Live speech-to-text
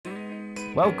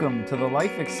Welcome to the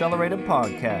Life Accelerated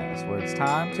Podcast, where it's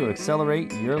time to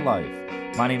accelerate your life.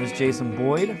 My name is Jason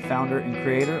Boyd, founder and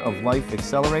creator of Life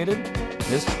Accelerated.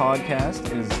 This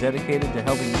podcast is dedicated to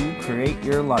helping you create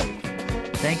your life.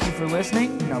 Thank you for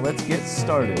listening. Now let's get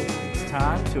started. It's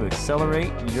time to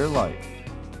accelerate your life.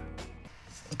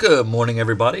 Good morning,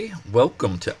 everybody.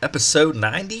 Welcome to episode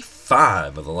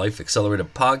 95 of the Life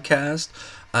Accelerated Podcast.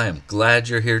 I am glad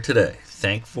you're here today.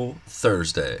 Thankful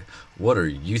Thursday. What are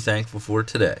you thankful for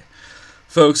today?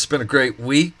 Folks, it's been a great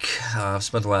week. I've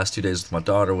spent the last 2 days with my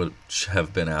daughter, which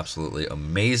have been absolutely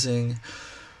amazing.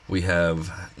 We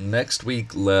have next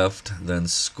week left, then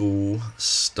school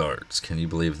starts. Can you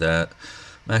believe that?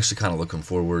 I'm actually kind of looking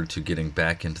forward to getting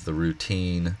back into the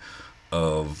routine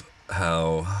of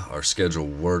how our schedule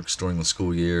works during the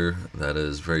school year. That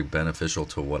is very beneficial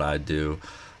to what I do.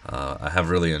 I have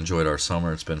really enjoyed our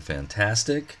summer. It's been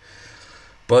fantastic.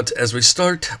 But as we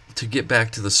start to get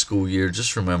back to the school year,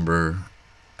 just remember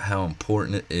how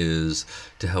important it is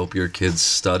to help your kids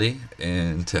study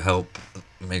and to help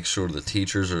make sure the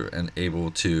teachers are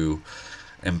able to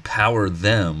empower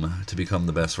them to become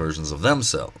the best versions of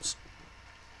themselves.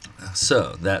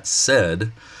 So, that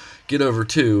said, get over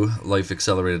to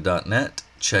lifeaccelerated.net.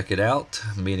 Check it out.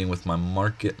 I'm meeting with my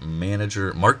marketing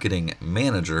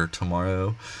manager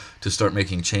tomorrow to start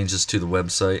making changes to the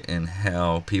website and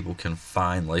how people can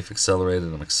find Life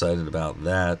Accelerated. I'm excited about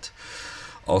that.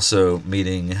 Also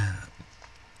meeting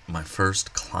my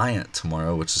first client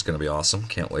tomorrow, which is going to be awesome.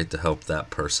 Can't wait to help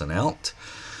that person out.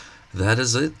 That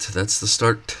is it. That's the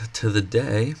start to the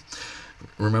day.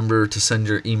 Remember to send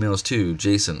your emails to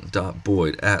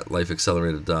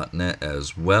jason.boyd@lifeaccelerated.net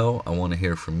as well. I want to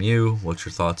hear from you, what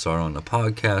your thoughts are on the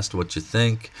podcast, what you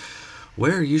think.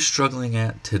 Where are you struggling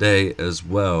at today as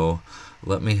well?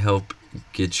 Let me help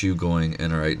get you going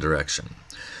in the right direction.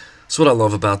 So what I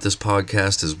love about this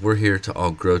podcast is we're here to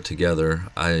all grow together.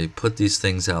 I put these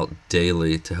things out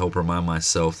daily to help remind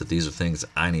myself that these are things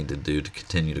I need to do to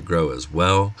continue to grow as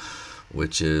well,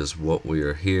 which is what we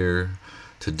are here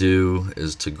to do,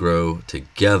 is to grow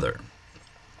together.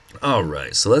 All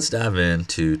right, so let's dive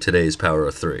into today's Power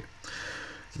of Three.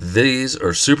 These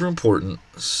are super important,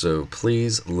 so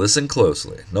please listen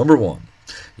closely. Number one,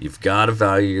 you've got to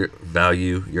value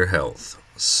your health.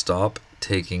 Stop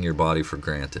taking your body for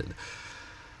granted.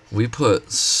 We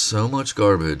put so much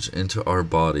garbage into our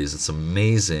bodies. It's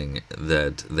amazing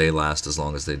that they last as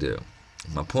long as they do.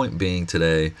 My point being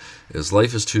today is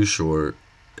life is too short.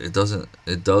 It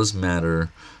does matter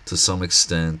to some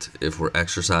extent if we're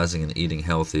exercising and eating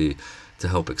healthy to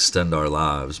help extend our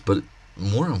lives. But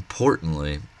more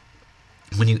importantly,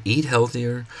 when you eat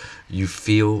healthier, you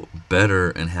feel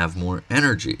better and have more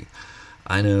energy.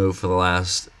 I know for the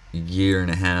last year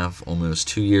and a half, almost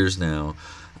 2 years now,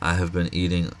 I have been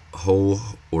eating whole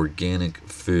organic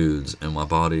foods and my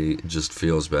body just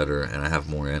feels better and I have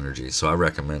more energy. So I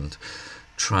recommend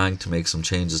trying to make some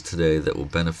changes today that will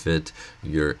benefit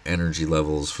your energy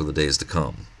levels for the days to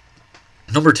come.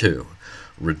 Number two,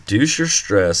 reduce your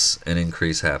stress and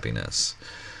increase happiness.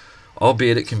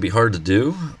 Albeit it can be hard to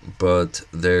do, but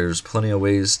there's plenty of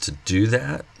ways to do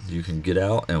that. You can get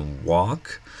out and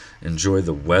walk, enjoy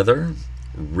the weather,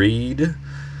 read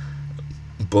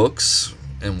books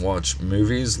and watch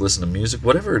movies, listen to music,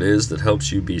 whatever it is that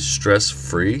helps you be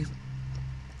stress-free.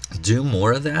 Do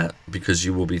more of that because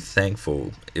you will be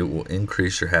thankful. It will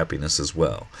increase your happiness as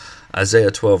well.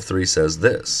 Isaiah 12:3 says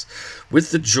this,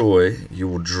 "With the joy you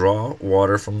will draw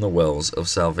water from the wells of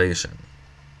salvation."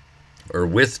 Or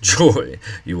with joy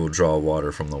you will draw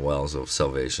water from the wells of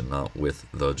salvation, not with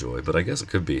the joy. But I guess it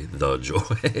could be the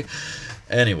joy.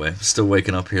 Anyway, still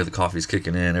waking up here. The coffee's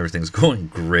kicking in. Everything's going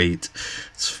great.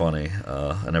 It's funny.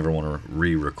 I never want to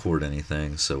re-record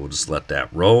anything, so we'll just let that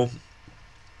roll.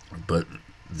 But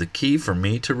the key for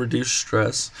me to reduce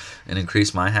stress and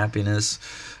increase my happiness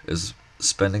is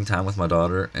spending time with my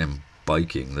daughter and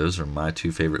biking. Those are my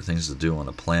two favorite things to do on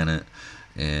the planet,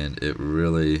 and it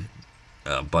really,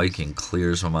 biking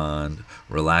clears my mind,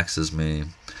 relaxes me,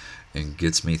 and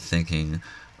gets me thinking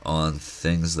on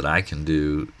things that I can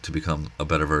do to become a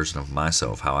better version of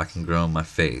myself, how I can grow in my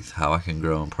faith, how I can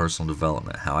grow in personal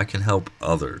development, how I can help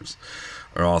others.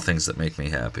 Are all things that make me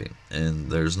happy.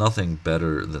 And there's nothing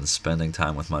better than spending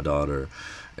time with my daughter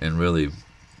and really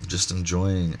just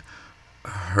enjoying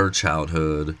her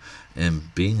childhood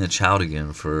and being a child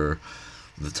again for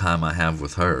the time I have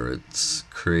with her. It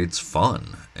creates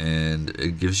fun and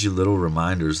it gives you little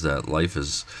reminders that life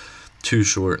is too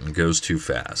short and goes too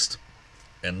fast.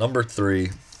 And number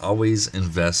three, always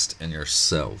invest in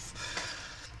yourself.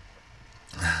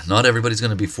 Not everybody's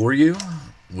going to be for you,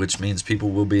 which means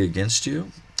people will be against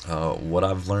you. what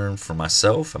I've learned for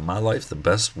myself and my life, the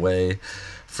best way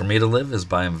for me to live is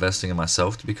by investing in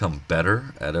myself to become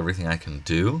better at everything I can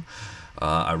do.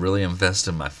 I really invest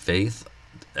in my faith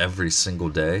every single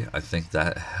day. I think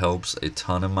that helps a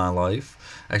ton in my life.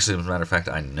 Actually, as a matter of fact,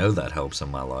 I know that helps in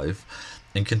my life.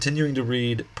 And continuing to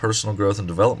read personal growth and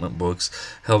development books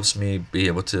helps me be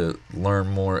able to learn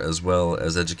more as well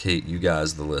as educate you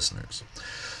guys, the listeners.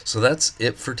 So that's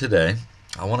it for today.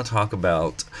 I want to talk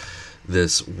about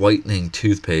this whitening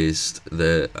toothpaste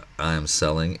that I am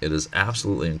selling. It is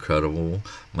absolutely incredible.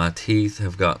 My teeth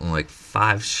have gotten like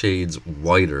 5 shades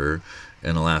whiter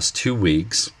in the last 2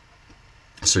 weeks.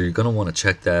 So you're going to want to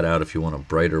check that out if you want a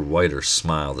brighter, whiter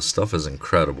smile. The stuff is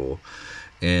incredible.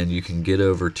 And you can get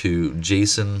over to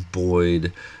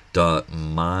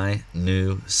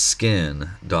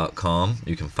jasonboyd.mynewskin.com.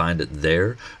 You can find it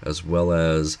there, as well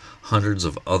as hundreds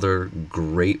of other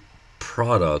great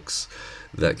products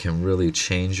that can really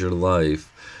change your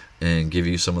life and give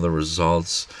you some of the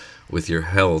results with your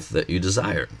health that you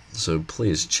desire. So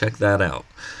please check that out.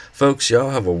 Folks, y'all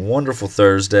have a wonderful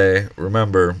Thursday.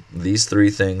 Remember, these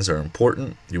 3 things are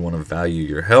important. You want to value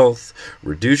your health,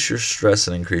 reduce your stress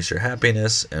and increase your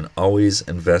happiness, and always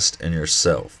invest in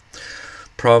yourself.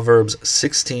 Proverbs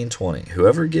 16:20.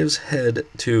 Whoever gives head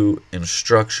to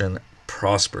instruction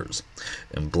prospers,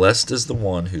 and blessed is the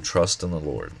one who trusts in the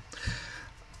Lord.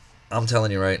 I'm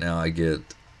telling you right now, I get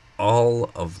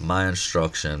all of my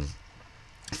instruction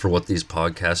for what these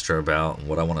podcasts are about and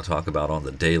what I want to talk about on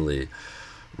the daily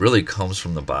really comes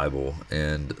from the Bible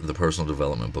and the personal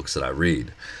development books that I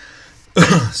read.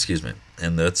 Excuse me.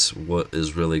 And that's what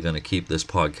is really going to keep this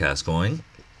podcast going.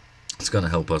 It's going to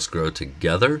help us grow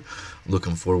together.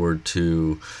 Looking forward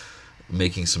to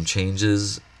making some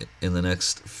changes in the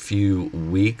next few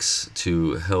weeks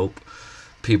to help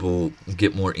people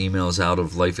get more emails out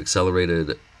of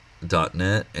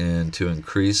lifeaccelerated.net and to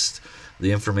increase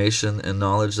the information and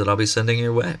knowledge that I'll be sending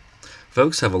your way.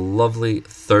 Folks, have a lovely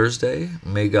Thursday.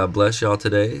 May God bless y'all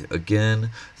today.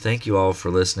 Again, thank you all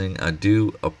for listening. I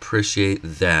do appreciate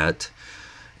that.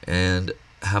 And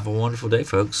have a wonderful day,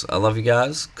 folks. I love you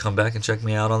guys. Come back and check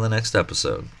me out on the next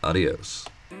episode. Adios.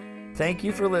 Thank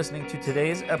you for listening to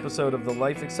today's episode of the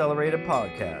Life Accelerated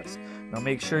podcast. Now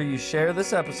make sure you share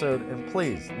this episode and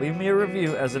please leave me a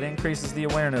review as it increases the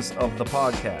awareness of the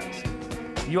podcast.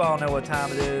 You all know what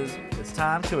time it is. It's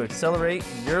time to accelerate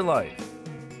your life.